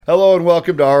Hello and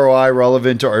welcome to ROI,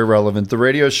 Relevant or Irrelevant, the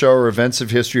radio show where events of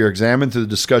history are examined through the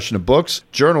discussion of books,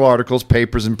 journal articles,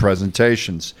 papers, and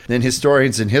presentations. Then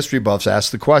historians and history buffs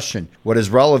ask the question, what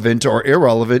is relevant or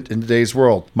irrelevant in today's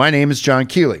world? My name is John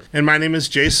Keeley. And my name is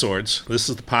Jay Swords. This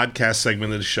is the podcast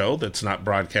segment of the show that's not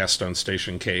broadcast on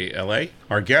station KLA.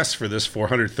 Our guest for this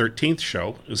 413th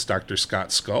show is Dr.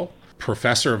 Scott Scull,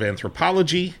 professor of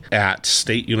anthropology at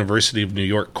State University of New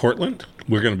York, Cortland.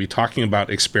 We're going to be talking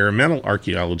about experimental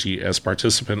archaeology as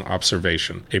participant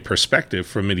observation, a perspective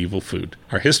from medieval food.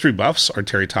 Our history buffs are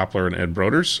Terry Toppler and Ed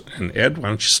Broders. And Ed, why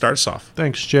don't you start us off?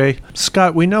 Thanks, Jay.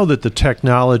 Scott, we know that the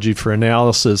technology for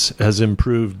analysis has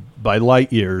improved by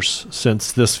light years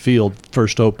since this field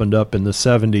first opened up in the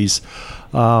 70s.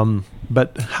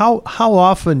 But how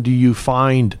often do you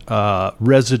find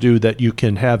residue that you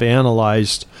can have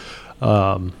analyzed?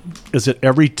 Is it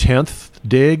every 10th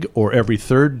dig or every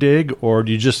third dig, or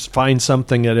do you just find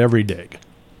something at every dig?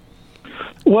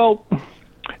 Well,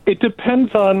 it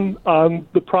depends on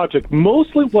the project.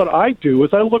 Mostly what I do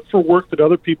is I look for work that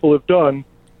other people have done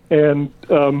and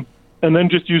then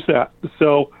just use that.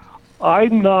 So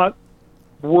I'm not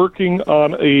working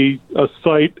on a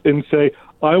site and say,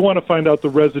 I want to find out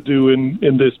the residue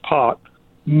in this pot.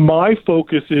 My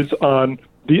focus is on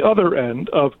the other end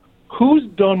of who's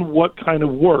done what kind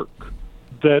of work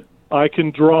that I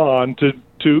can draw on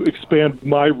to expand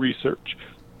my research.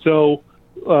 So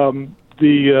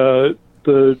there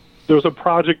was a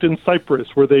project in Cyprus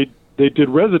where they did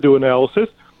residue analysis,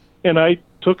 and I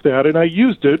took that and I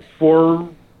used it for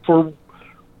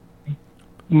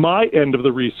my end of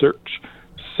the research.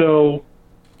 So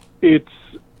it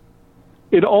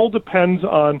all depends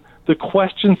on the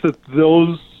questions that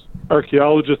those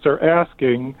archaeologists are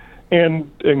asking,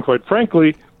 and quite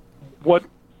frankly, what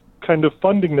kind of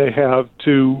funding they have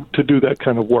to do that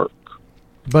kind of work.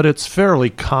 But it's fairly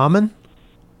common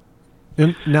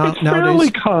It's nowadays?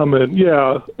 fairly common,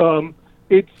 yeah.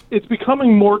 It's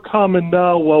becoming more common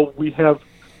now while we have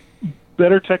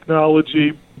better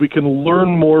technology. We can learn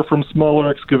more from smaller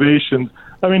excavations.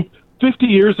 I mean, 50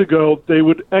 years ago, they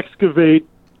would excavate,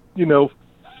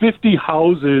 50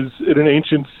 houses in an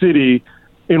ancient city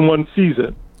in one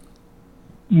season.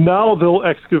 Now they'll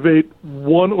excavate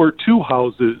one or two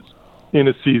houses in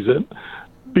a season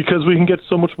because we can get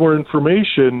so much more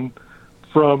information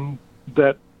from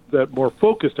that more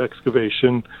focused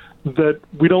excavation that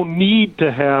we don't need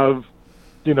to have,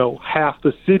 half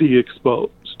the city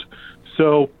exposed.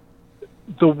 So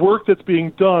the work that's being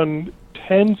done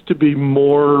tends to be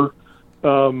more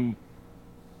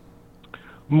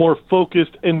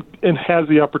focused and has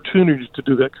the opportunity to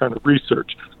do that kind of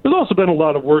research. There's also been a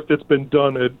lot of work that's been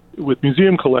done with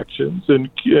museum collections and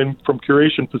from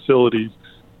curation facilities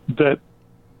that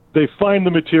they find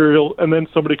the material and then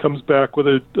somebody comes back with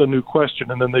a new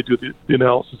question and then they do the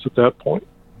analysis at that point.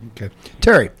 Okay.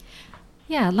 Terry.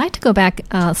 Yeah, I'd like to go back,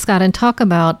 Scott, and talk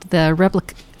about the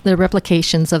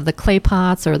replications of the clay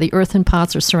pots or the earthen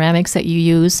pots or ceramics that you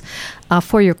use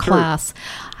for your class.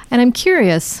 Sure. And I'm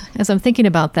curious, as I'm thinking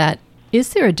about that,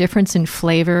 is there a difference in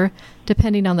flavor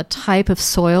depending on the type of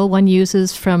soil one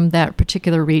uses from that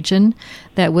particular region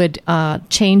that would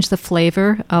change the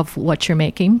flavor of what you're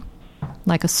making,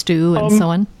 like a stew and so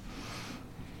on?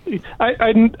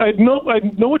 I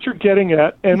know what you're getting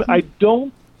at, and I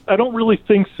don't really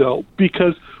think so,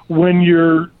 because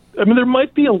there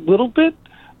might be a little bit,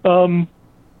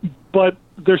 but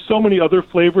there's so many other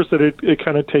flavors that it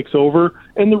kind of takes over.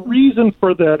 And the reason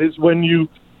for that is when you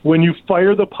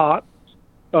fire the pot,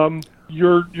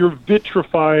 you're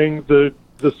vitrifying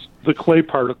the clay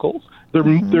particles.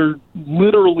 They're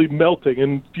literally melting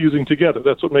and fusing together.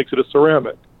 That's what makes it a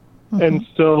ceramic. Mm-hmm. And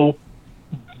so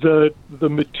the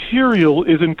material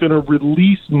isn't going to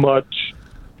release much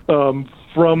from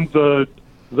the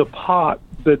pot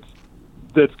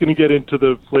that's going to get into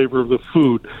the flavor of the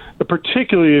food,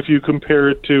 particularly if you compare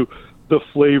it to the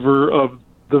flavor of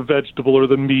the vegetable or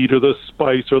the meat or the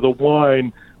spice or the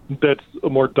wine that's a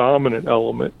more dominant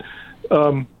element.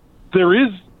 There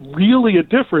is really a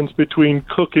difference between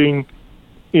cooking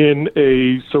in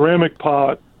a ceramic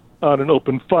pot on an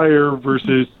open fire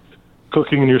versus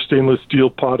cooking in your stainless steel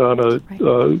pot on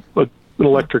an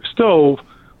electric stove.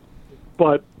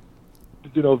 But,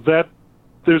 that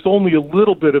there's only a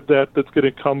little bit of that's going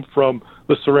to come from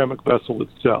the ceramic vessel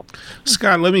itself.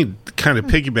 Scott, let me kind of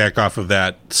piggyback off of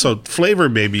that. So flavor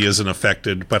maybe isn't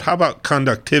affected, but how about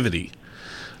conductivity?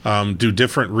 Do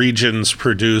different regions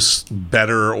produce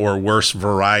better or worse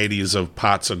varieties of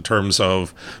pots in terms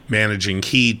of managing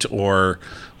heat or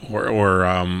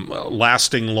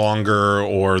lasting longer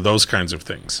or those kinds of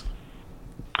things?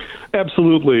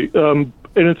 Absolutely.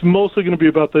 it's mostly going to be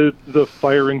about the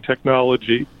firing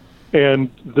technology and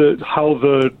how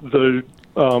the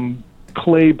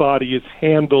clay body is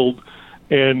handled,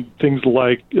 and things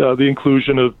like the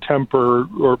inclusion of temper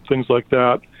or things like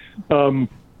that.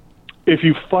 If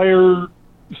you fire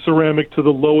ceramic to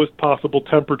the lowest possible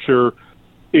temperature,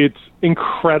 it's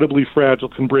incredibly fragile,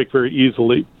 can break very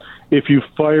easily. If you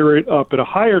fire it up at a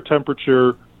higher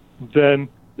temperature, then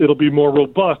it'll be more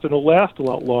robust and it'll last a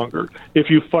lot longer. If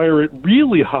you fire it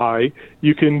really high,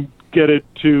 you can get it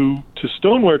to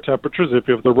stoneware temperatures if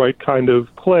you have the right kind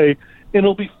of clay, and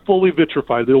it'll be fully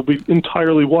vitrified. It'll be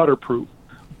entirely waterproof.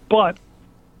 But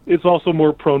it's also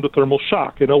more prone to thermal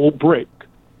shock, and it will break.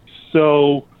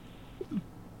 So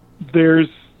there's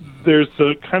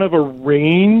a kind of a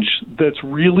range that's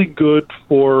really good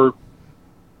for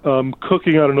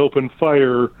cooking on an open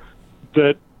fire,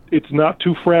 that it's not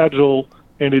too fragile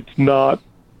and it's not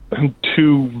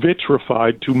too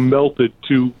vitrified, too melted,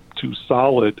 too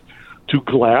solid, too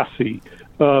glassy.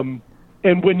 And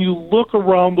when you look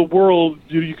around the world,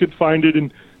 you can find it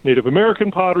in Native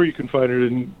American pottery, you can find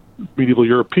it in medieval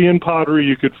European pottery,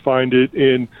 you could find it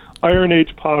in Iron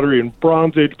Age pottery and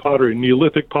Bronze Age pottery and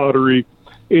Neolithic pottery.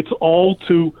 It's all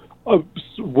to,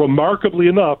 remarkably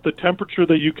enough, the temperature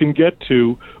that you can get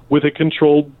to with a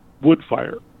controlled wood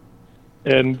fire.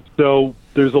 And so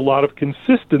there's a lot of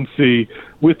consistency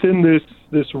within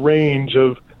this range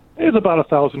of, it's about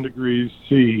 1,000 degrees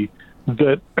C,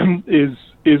 that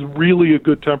is really a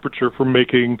good temperature for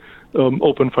making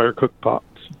open fire cook pots.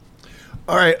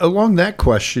 All right, along that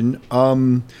question,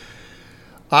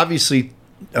 obviously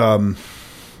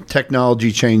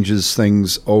technology changes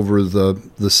things over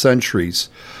the centuries.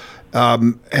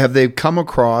 Have they come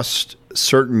across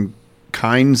certain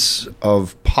kinds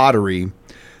of pottery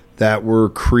that were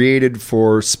created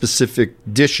for specific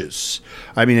dishes?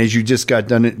 I mean, as you just got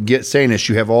done saying this,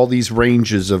 you have all these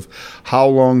ranges of how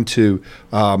long to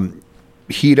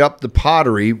heat up the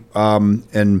pottery.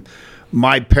 And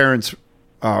my parents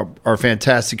are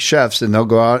fantastic chefs, and they'll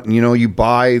go out and, you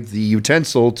buy the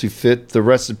utensil to fit the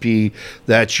recipe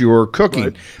that you're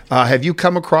cooking. Right. Have you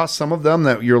come across some of them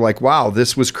that you're like, wow,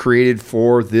 this was created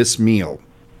for this meal?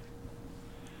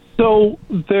 So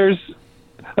there is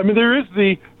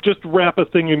the just wrap a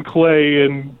thing in clay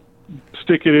and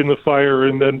stick it in the fire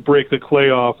and then break the clay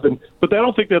off. But I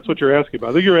don't think that's what you're asking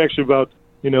about. I think you're actually about,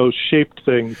 shaped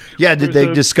things. Yeah, did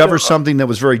they discover something that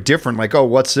was very different? Like, oh,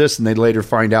 what's this? And they later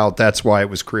find out that's why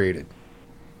it was created.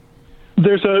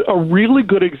 There's a really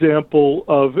good example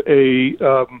of a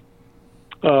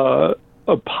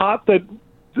pot that,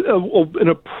 an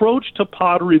approach to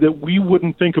pottery that we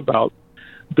wouldn't think about,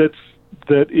 that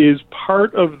is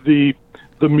part of the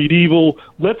medieval,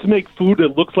 let's make food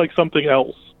that looks like something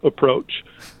else approach,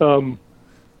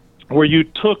 where you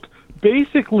took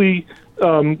basically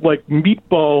like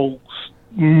meatball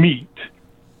meat,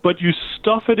 but you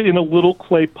stuff it in a little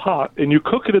clay pot and you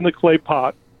cook it in the clay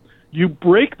pot. You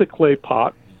break the clay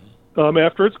pot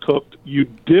after it's cooked. You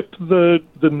dip the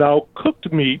now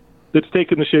cooked meat that's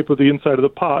taken the shape of the inside of the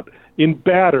pot in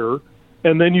batter,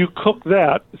 and then you cook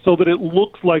that so that it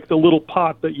looks like the little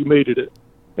pot that you made it in.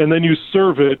 And then you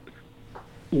serve it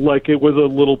like it was a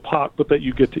little pot, but that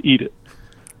you get to eat it.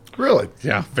 Really?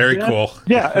 Yeah, very cool.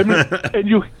 Yeah, I mean,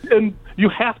 and you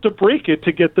have to break it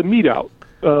to get the meat out,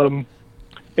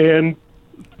 and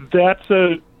that's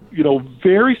a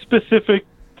very specific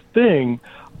thing.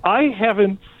 I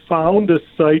haven't found a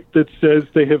site that says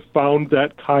they have found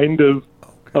that kind of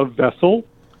vessel,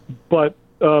 but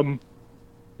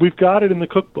we've got it in the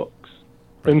cookbooks,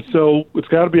 and so it's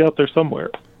got to be out there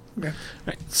somewhere. Okay.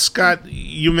 Scott,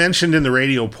 you mentioned in the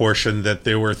radio portion that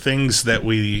there were things that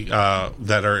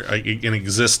that are in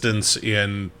existence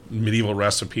in medieval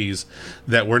recipes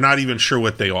that we're not even sure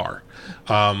what they are.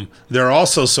 There are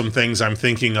also some things I'm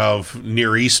thinking of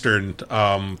Near Eastern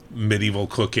medieval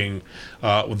cooking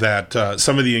that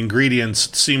some of the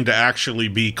ingredients seem to actually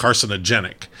be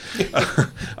carcinogenic.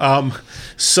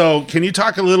 So can you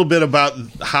talk a little bit about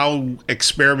how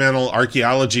experimental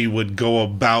archaeology would go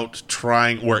about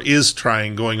trying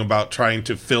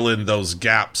to fill in those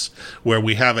gaps where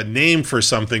we have a name for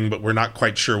something but we're not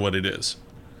quite sure what it is?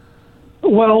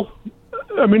 Well,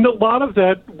 I mean, a lot of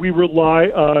that we rely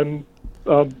on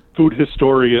food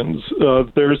historians.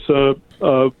 There's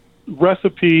a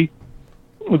recipe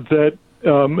that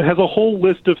has a whole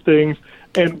list of things,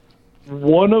 and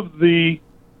one of the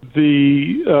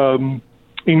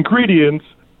ingredients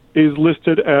is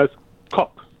listed as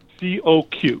coq,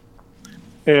 C-O-Q,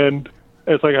 and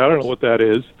it's like, I don't know what that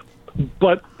is,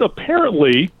 but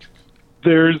apparently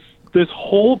there's this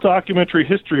whole documentary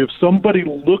history of somebody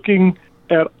looking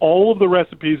at all of the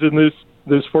recipes in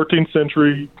this 14th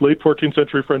century, late 14th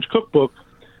century French cookbook,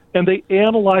 and they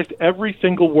analyzed every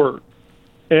single word.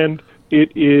 And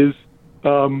it is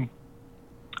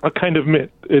a kind of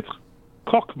mint. It's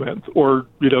coq mint, or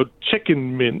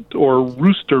chicken mint, or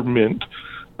rooster mint,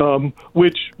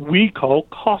 which we call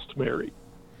costmary.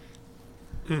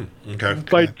 Okay.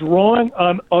 By drawing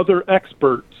on other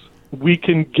experts, we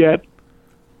can get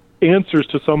answers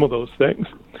to some of those things.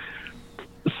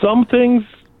 Some things,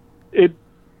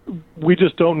 we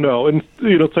just don't know. And,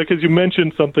 it's like, as you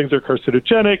mentioned, some things are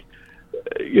carcinogenic.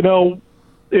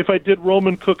 If I did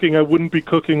Roman cooking, I wouldn't be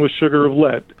cooking with sugar of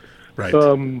lead. Right.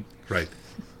 Right.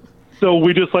 So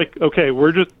we just okay,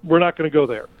 we're not going to go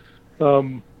there.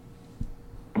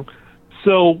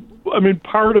 So,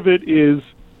 part of it is,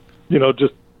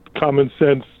 just common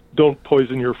sense, don't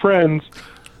poison your friends.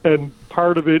 And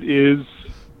part of it is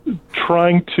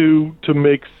trying to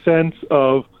make sense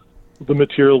of the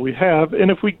material we have.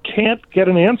 And if we can't get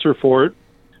an answer for it,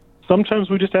 sometimes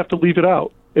we just have to leave it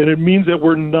out. And it means that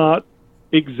we're not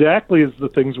exactly as the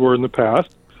things were in the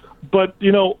past. But,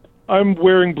 I'm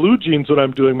wearing blue jeans when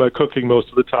I'm doing my cooking most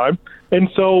of the time. And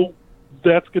so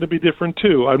that's going to be different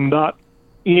too. I'm not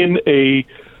in a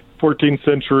 14th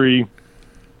century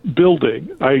building.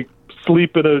 I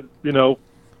sleep in a,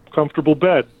 comfortable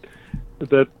bed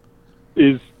that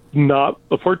is not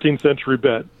a 14th century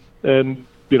bed. And,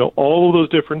 all of those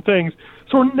different things.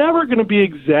 So we're never going to be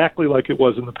exactly like it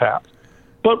was in the past.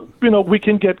 But, we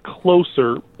can get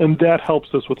closer, and that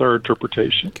helps us with our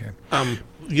interpretation. Okay.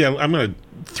 Yeah, I'm going to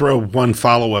throw one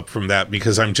follow-up from that,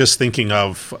 because I'm just thinking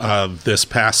of this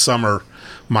past summer,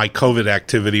 my COVID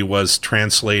activity was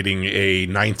translating a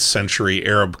 9th century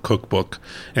Arab cookbook,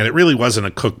 and it really wasn't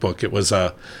a cookbook. It was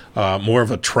more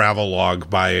of a travel log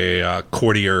by a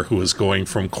courtier who was going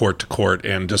from court to court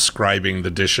and describing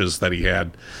the dishes that he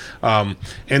had.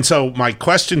 And so my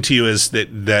question to you is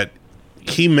that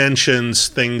he mentions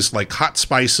things like hot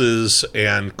spices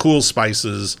and cool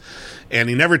spices, and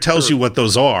he never tells you what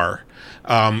those are.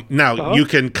 Now, you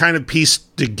can kind of piece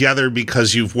together,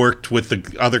 because you've worked with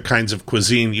the other kinds of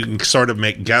cuisine, you can sort of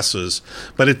make guesses.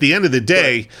 But at the end of the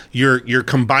day, you're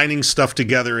combining stuff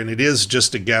together, and it is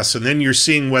just a guess, and then you're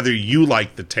seeing whether you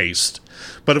like the taste.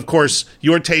 But, of course,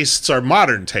 your tastes are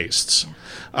modern tastes.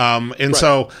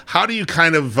 So how do you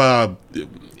kind of,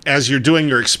 as you're doing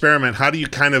your experiment, how do you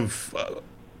kind of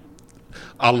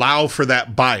allow for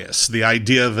that bias, the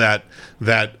idea that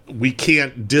we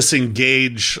can't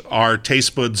disengage our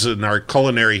taste buds and our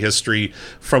culinary history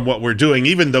from what we're doing,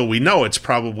 even though we know it's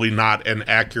probably not an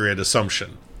accurate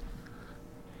assumption?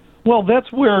 Well,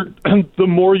 that's where the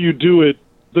more you do it,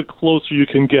 the closer you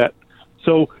can get.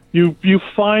 So you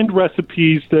find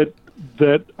recipes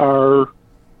that are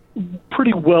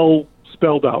pretty well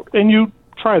spelled out, and you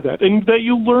try that, and that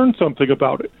you learn something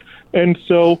about it. And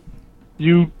so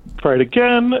you try it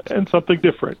again, and something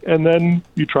different. And then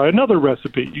you try another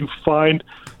recipe. You find,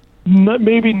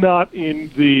 maybe not in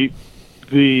the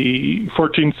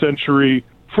 14th century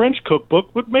French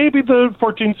cookbook, but maybe the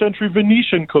 14th century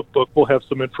Venetian cookbook will have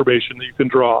some information that you can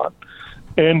draw on.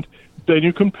 And then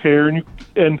you compare,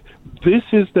 and this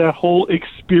is that whole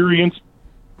experience,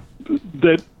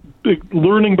 that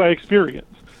learning by experience.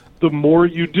 The more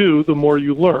you do, the more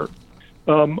you learn.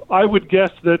 I would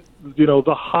guess that,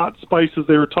 the hot spices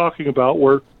they were talking about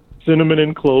were cinnamon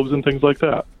and cloves and things like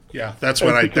that. Yeah, that's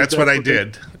what I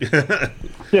did.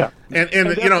 Yeah. And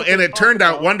it turned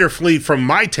out wonderfully from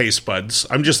my taste buds.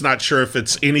 I'm just not sure if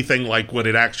it's anything like what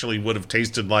it actually would have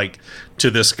tasted like to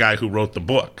this guy who wrote the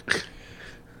book.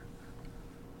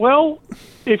 Well,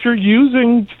 if you're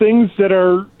using things that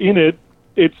are in it,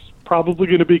 it's probably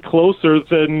going to be closer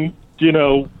than,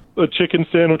 a chicken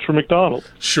sandwich from McDonald's.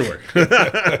 Sure.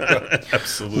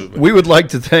 Absolutely. We would like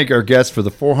to thank our guest for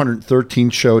the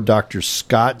 413th show, Dr.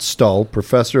 Scott Stull,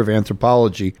 professor of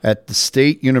anthropology at the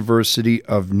State University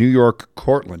of New York,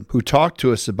 Cortland, who talked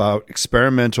to us about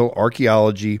experimental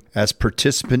archaeology as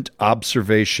participant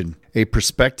observation, a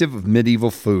perspective of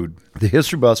medieval food. The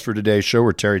history buffs for today's show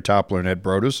were Terry Toppler and Ed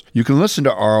Brodus. You can listen to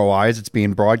ROI as it's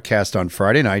being broadcast on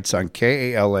Friday nights on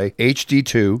KALA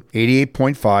HD2,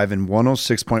 88.5 and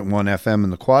 106.1 FM in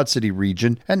the Quad City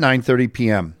region at 9:30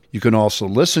 p.m. You can also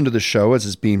listen to the show as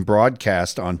it's being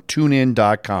broadcast on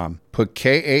TuneIn.com. put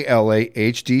KALA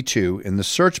HD2 in the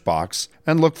search box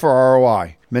and look for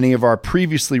ROI. Many of our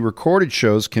previously recorded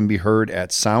shows can be heard at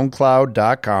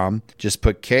soundcloud.com. Just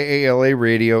put KALA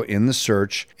Radio in the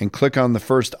search and click on the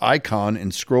first icon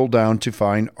and scroll down to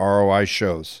find ROI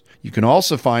shows. You can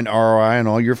also find ROI on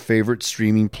all your favorite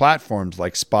streaming platforms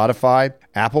like Spotify,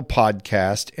 Apple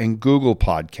Podcast, and Google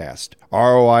Podcast.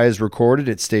 ROI is recorded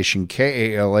at station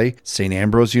KALA, St.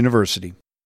 Ambrose University.